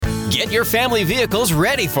Get your family vehicles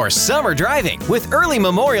ready for summer driving with early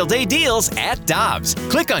Memorial Day deals at Dobbs.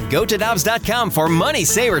 Click on GoToDobbs.com for money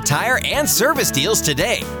saver tire and service deals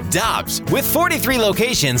today. Dobbs, with 43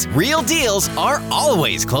 locations, real deals are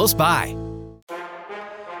always close by.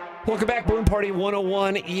 Welcome back, Balloon Party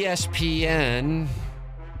 101 ESPN.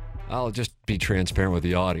 I'll just be transparent with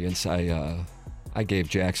the audience. I gave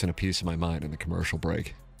Jackson a piece of my mind in the commercial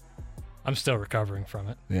break. I'm still recovering from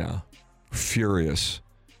it. Yeah. Furious.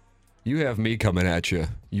 You have me coming at you.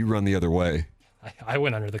 You run the other way. I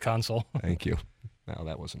went under the console. Thank you. Now,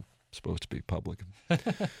 that wasn't supposed to be public.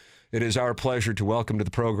 It is our pleasure to welcome to the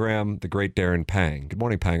program the great Darren Pang. Good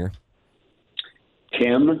morning, Panger.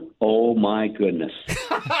 Tim, oh my goodness.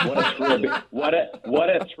 What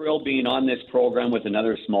a thrill being on this program with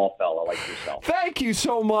another small fella like yourself. Thank you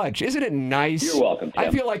so much. Isn't it nice? You're welcome, Tim.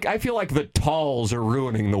 I feel like the talls are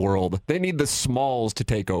ruining the world. They need the smalls to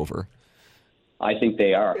take over. I think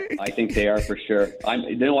they are. I think they are for sure.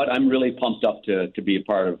 You know what? I'm really pumped up to be a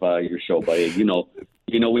part of your show, buddy. You know,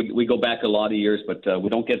 we go back a lot of years, but we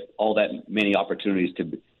don't get all that many opportunities to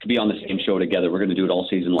be on the same show together. We're going to do it all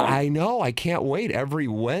season long. I know. I can't wait. Every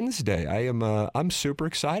Wednesday. I'm super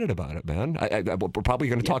excited about it, man. We're probably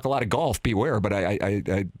going to talk a lot of golf. Beware, but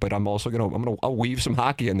but I'm also I'll weave some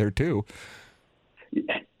hockey in there too.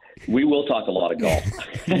 We will talk a lot of golf.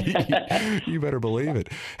 You better believe it.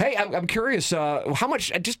 Hey, I'm curious, how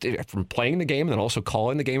much, just from playing the game and then also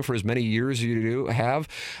calling the game for as many years as you do have,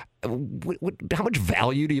 how much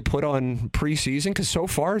value do you put on preseason? Because so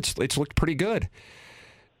far it's looked pretty good.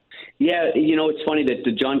 Yeah, it's funny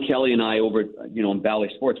that John Kelly and I over, in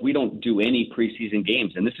Bally Sports, we don't do any preseason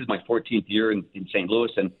games. And this is my 14th year in St.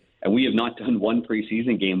 Louis, and we have not done one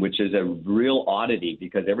preseason game, which is a real oddity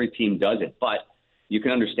because every team does it. But you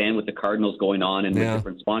can understand with the Cardinals going on and with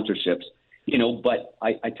different sponsorships, but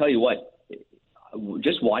I tell you what,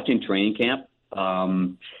 just watching training camp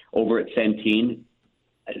over at Centene,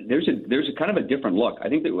 there's a kind of a different look. I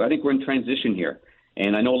think we're in transition here.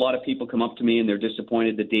 And I know a lot of people come up to me and they're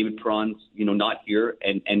disappointed that David Perron's, not here.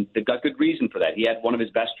 And they've got good reason for that. He had one of his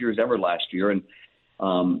best years ever last year. And,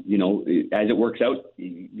 as it works out,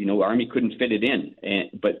 Army couldn't fit it in.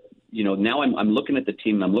 But now I'm looking at the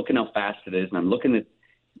team, and I'm looking how fast it is, and I'm looking at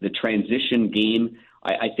the transition game.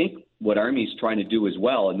 I think what Army's trying to do as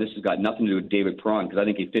well, and this has got nothing to do with David Perron, because I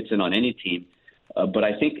think he fits in on any team, but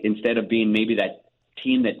I think instead of being maybe that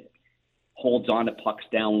team that holds on to pucks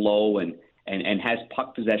down low and has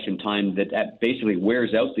puck possession time that basically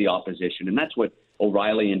wears out the opposition, and that's what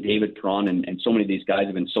O'Reilly and David Perron and so many of these guys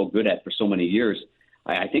have been so good at for so many years.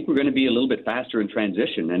 I think we're going to be a little bit faster in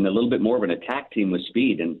transition and a little bit more of an attack team with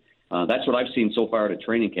speed, and that's what I've seen so far at a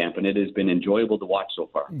training camp, and it has been enjoyable to watch so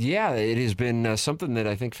far. Yeah, it has been something that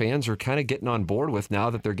I think fans are kind of getting on board with now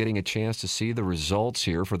that they're getting a chance to see the results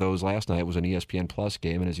here. For those last night, it was an ESPN Plus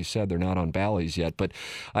game, and as you said, they're not on Bally's yet. But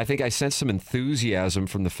I think I sense some enthusiasm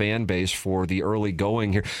from the fan base for the early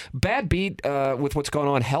going here. Bad beat with what's going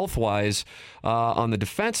on health-wise on the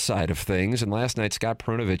defense side of things, and last night Scott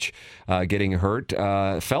Perunovich getting hurt.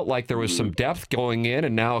 Felt like there was some depth going in,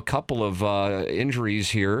 and now a couple of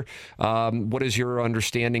injuries here. What is your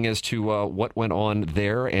understanding as to what went on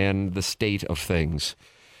there and the state of things?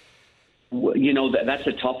 Well, that's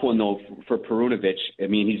a tough one, though, for Perunovich. I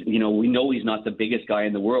mean, we know he's not the biggest guy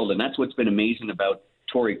in the world, and that's what's been amazing about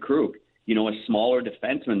Torrey Krug, a smaller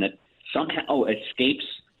defenseman that somehow escapes,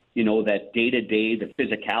 that day-to-day, the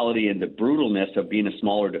physicality and the brutalness of being a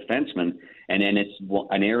smaller defenseman. And then it's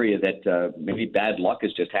an area that maybe bad luck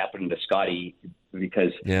has just happened to Scotty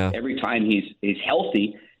because every time he's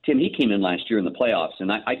healthy – Tim, he came in last year in the playoffs,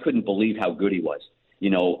 and I couldn't believe how good he was,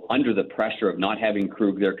 under the pressure of not having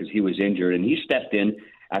Krug there because he was injured. And he stepped in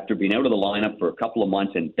after being out of the lineup for a couple of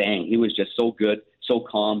months, and bang, he was just so good, so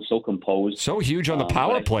calm, so composed. So huge on the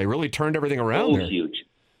power play, really turned everything around there. So huge.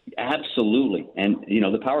 Absolutely. And,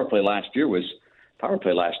 the power play last year was,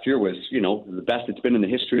 the best it's been in the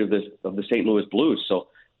history of the St. Louis Blues. So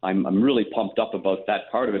I'm really pumped up about that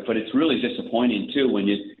part of it. But it's really disappointing, too, when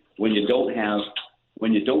you don't have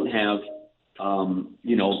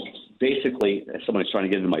basically someone's trying to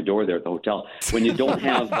get into my door there at the hotel. When you don't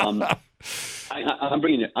have, I'm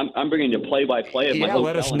bringing you play-by-play at my hotel.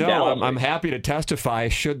 Let us know. I'm happy to testify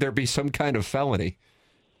should there be some kind of felony.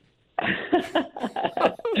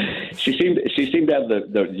 She seemed to have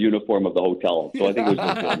the uniform of the hotel, so I think it was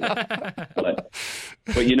good. But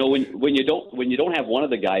when you don't have one of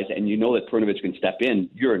the guys and you know that Perunovich can step in,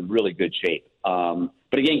 you're in really good shape.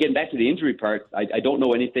 But again, getting back to the injury part, I don't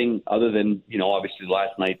know anything other than obviously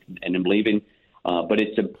last night and him leaving. But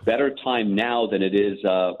it's a better time now than it is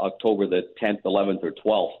October the 10th, 11th, or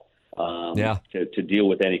 12th. to deal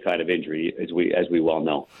with any kind of injury, as we well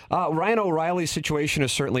know. Ryan O'Reilly's situation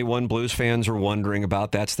is certainly one Blues fans are wondering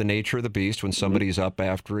about. That's the nature of the beast when somebody's up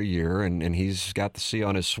after a year, and he's got the C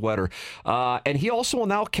on his sweater. And he also will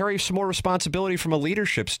now carry some more responsibility from a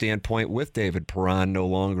leadership standpoint with David Perron, no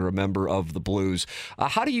longer a member of the Blues.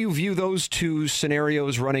 How do you view those two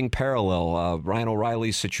scenarios running parallel? Ryan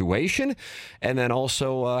O'Reilly's situation, and then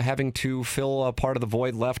also having to fill a part of the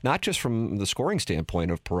void left, not just from the scoring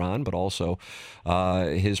standpoint of Perron, but also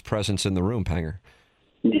his presence in the room, Panger.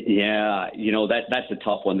 Yeah, that's a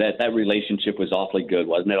tough one. That relationship was awfully good,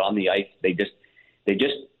 wasn't it? On the ice, they fit.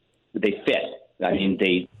 I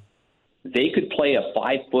mean, they could play a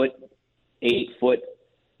 5-foot, 8-foot,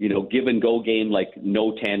 give and go game like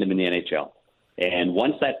no tandem in the NHL. And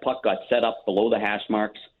once that puck got set up below the hash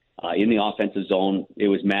marks in the offensive zone, it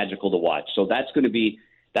was magical to watch. So that's going to be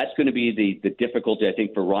the difficulty, I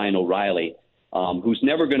think, for Ryan O'Reilly, who's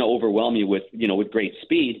never going to overwhelm you with great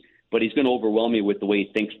speed, but he's going to overwhelm you with the way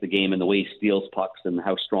he thinks the game and the way he steals pucks and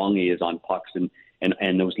how strong he is on pucks and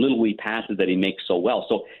those little wee passes that he makes so well.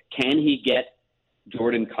 So can he get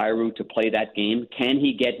Jordan Kyrou to play that game? Can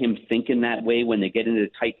he get him thinking that way when they get into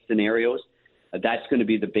tight scenarios? That's going to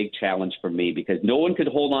be the big challenge for me, because no one could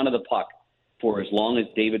hold on to the puck for as long as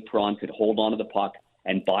David Perron could hold on to the puck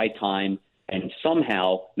and buy time. And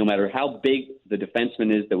somehow, no matter how big the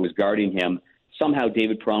defenseman is that was guarding him, somehow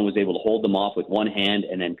David Perron was able to hold them off with one hand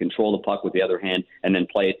and then control the puck with the other hand and then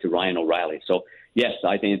play it to Ryan O'Reilly. So, yes,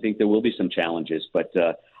 I think there will be some challenges. But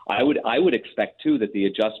I would expect, too, that the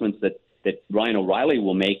adjustments that Ryan O'Reilly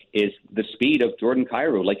will make is the speed of Jordan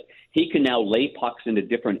Kyrou. Like, he can now lay pucks into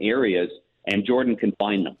different areas and Jordan can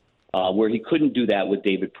find them, where he couldn't do that with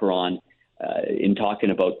David Perron in talking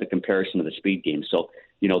about the comparison of the speed game. So,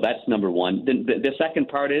 that's number one. The second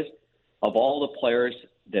part is, of all the players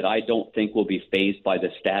that I don't think will be fazed by the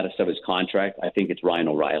status of his contract, I think it's Ryan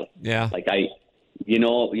O'Reilly. Yeah. You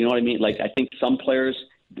know what I mean? Like, I think some players,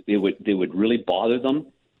 they would really bother them,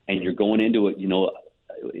 and you're going into it,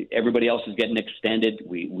 everybody else is getting extended.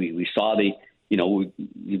 We saw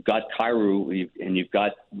you've got Kyrou and you've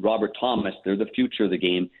got Robert Thomas. They're the future of the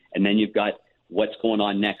game. And then you've got what's going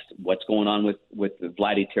on next, what's going on with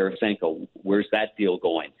Vladdy Tarasenko. Where's that deal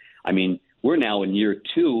going? I mean, we're now in year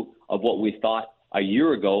 2 of what we thought a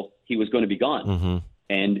year ago he was going to be gone. Mm-hmm.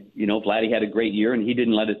 And, Vladdy had a great year, and he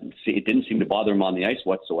didn't it didn't seem to bother him on the ice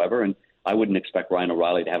whatsoever. And I wouldn't expect Ryan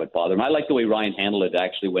O'Reilly to have it bother him. I like the way Ryan handled it,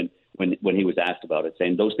 actually, when he was asked about it,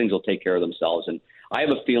 saying those things will take care of themselves. And I have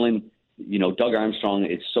a feeling, Doug Armstrong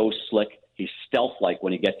is so slick. He's stealth-like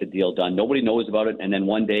when he gets a deal done. Nobody knows about it, and then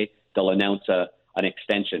one day they'll announce an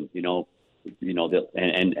extension, and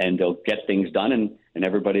they'll get things done, and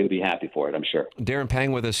everybody will be happy for it, I'm sure. Darren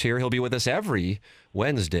Pang with us here. He'll be with us every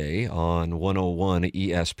Wednesday on 101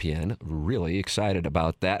 ESPN. Really excited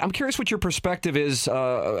about that. I'm curious what your perspective is.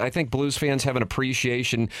 I think Blues fans have an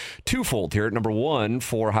appreciation twofold here. Number one,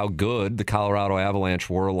 for how good the Colorado Avalanche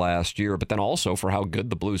were last year, but then also for how good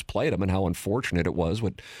the Blues played them and how unfortunate it was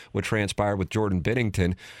what transpired with Jordan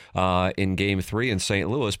Binnington in Game 3 in St.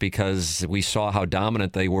 Louis, because we saw how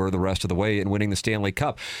dominant they were the rest of the way in winning the Stanley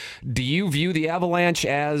Cup. Do you view the Avalanche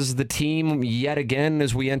as the team yet again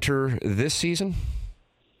as we enter this season?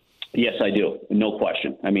 Yes, I do. No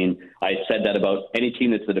question. I mean, I said that about any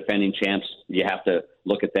team that's the defending champs. You have to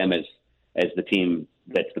look at them as the team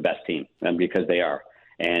that's the best team, because they are.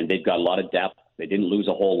 And they've got a lot of depth. They didn't lose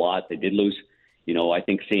a whole lot. They did lose, I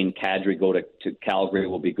think seeing Kadri go to Calgary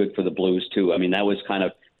will be good for the Blues too. I mean, that was kind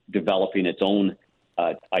of developing its own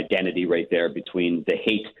identity right there between the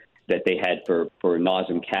hate that they had for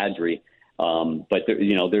Nazem Kadri. But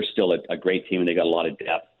they're still a great team, and they got a lot of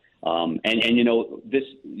depth.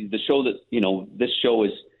 This show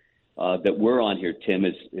is that we're on here, Tim,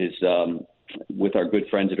 is with our good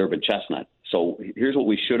friends at Urban Chestnut. So here's what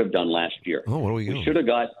we should have done last year. Oh, what do we do? We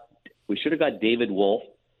should have got David Wolf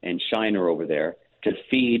and Shiner over there to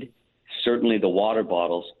feed certainly the water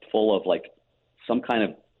bottles full of like some kind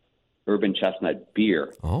of Urban Chestnut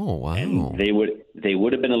beer. Oh, wow. And they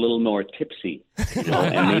would have been a little more tipsy, and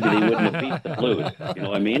maybe they wouldn't have beat the Blues. You know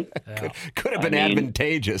what I mean? Yeah. Could have been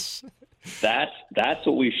advantageous. That's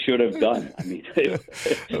what we should have done. I mean,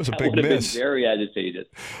 that was a big miss. Been very advantageous.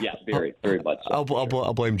 Yeah, very much so.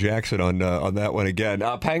 I'll blame Jackson on that one again.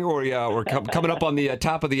 Panger, we're coming up on the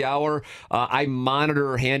top of the hour. I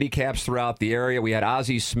monitor handicaps throughout the area. We had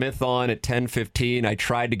Ozzie Smith on at 10:15. I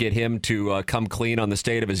tried to get him to come clean on the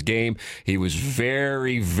state of his game. He was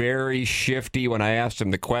very, very shifty when I asked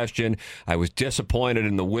him the question. I was disappointed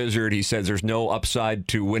in the Wizard. He says there's no upside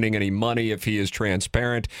to winning any money if he is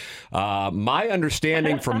transparent. My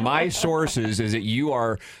understanding from my sources is that you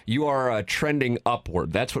are trending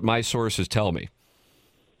upward. That's what my sources tell me.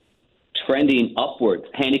 Trending upward.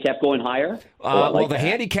 Handicap going higher?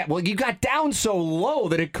 Handicap, you got down so low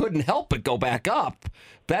that it couldn't help but go back up.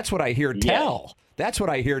 That's what I hear tell. Yes. That's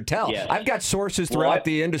what I hear tell. Yes. I've got sources throughout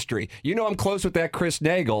the industry. You know I'm close with that Chris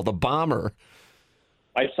Nagel, the bomber.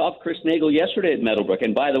 I saw Chris Nagel yesterday at Meadowbrook.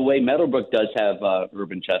 And by the way, Meadowbrook does have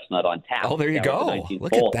Urban Chestnut on tap. Oh, there you go.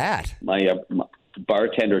 Look at that. My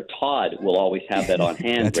bartender, Todd, will always have that on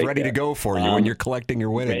hand. That's ready to go for you when you're collecting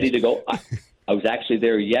your winnings. Ready to go. I was actually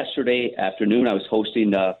there yesterday afternoon. I was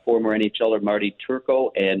hosting former NHLer Marty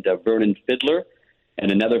Turco and Vernon Fiddler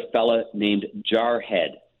and another fella named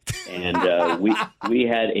Jarhead. And we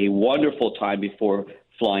had a wonderful time before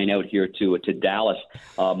flying out here to Dallas.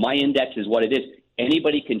 My index is what it is.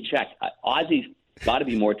 Anybody can check. Aussie's got to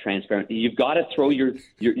be more transparent. You've got to throw your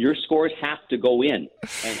scores have to go in,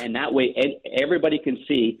 and that way everybody can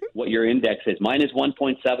see what your index is. Mine is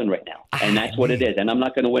 1.7 right now, and that's what it is. And I'm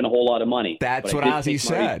not going to win a whole lot of money. That's what Ozzie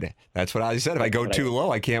said. That's what Ozzie said. If I go too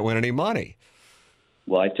low, I can't win any money.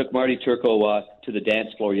 Well, I took Marty Turco to the dance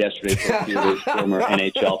floor yesterday for a few of his former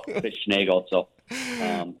NHL Chris Nagel. So,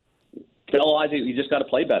 Ozzie, you just got to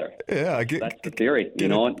play better. Yeah, that's the theory.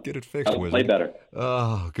 Get it fixed. Play better.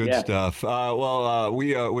 Oh, good stuff.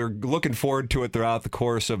 We're looking forward to it throughout the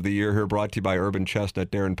course of the year here. Brought to you by Urban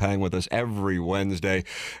Chestnut. Darren Pang with us every Wednesday,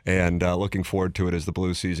 and looking forward to it as the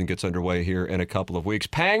Blue season gets underway here in a couple of weeks.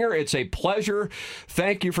 Panger, it's a pleasure.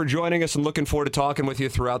 Thank you for joining us, and looking forward to talking with you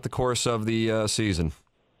throughout the course of the season.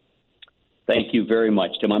 Thank you very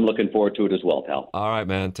much, Tim. I'm looking forward to it as well, pal. All right,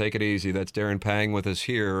 man. Take it easy. That's Darren Pang with us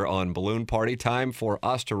here on Balloon Party. Time for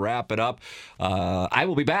us to wrap it up. I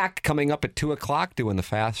will be back coming up at 2 o'clock doing the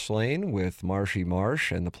Fast Lane with Marshy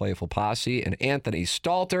Marsh and the Playful Posse and Anthony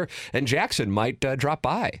Stalter. And Jackson might drop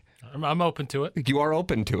by. I'm open to it. You are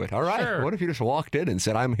open to it. All right. Sure. What if you just walked in and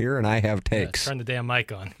said, I'm here and I have takes? Turn the damn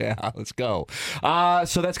mic on. Yeah, let's go.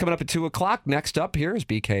 So that's coming up at 2 o'clock. Next up here is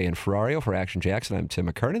BK and Ferrario for Action Jackson. I'm Tim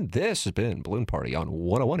McKernan. This has been Balloon Party on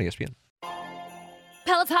 101 ESPN.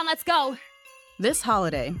 Peloton, let's go. This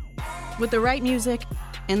holiday, with the right music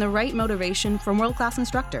and the right motivation from world-class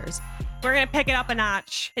instructors, We're going to pick it up a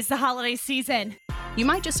notch. It's the holiday season. you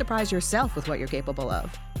might just surprise yourself with what you're capable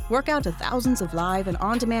of. Work out to thousands of live and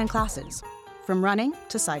on-demand classes, from running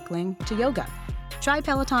to cycling to yoga. Try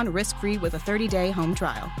Peloton risk-free with a 30-day home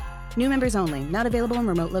trial. New members only, not available in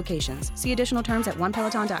remote locations. See additional terms at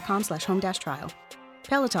onepeloton.com/home-trial.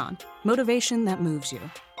 Peloton, motivation that moves you.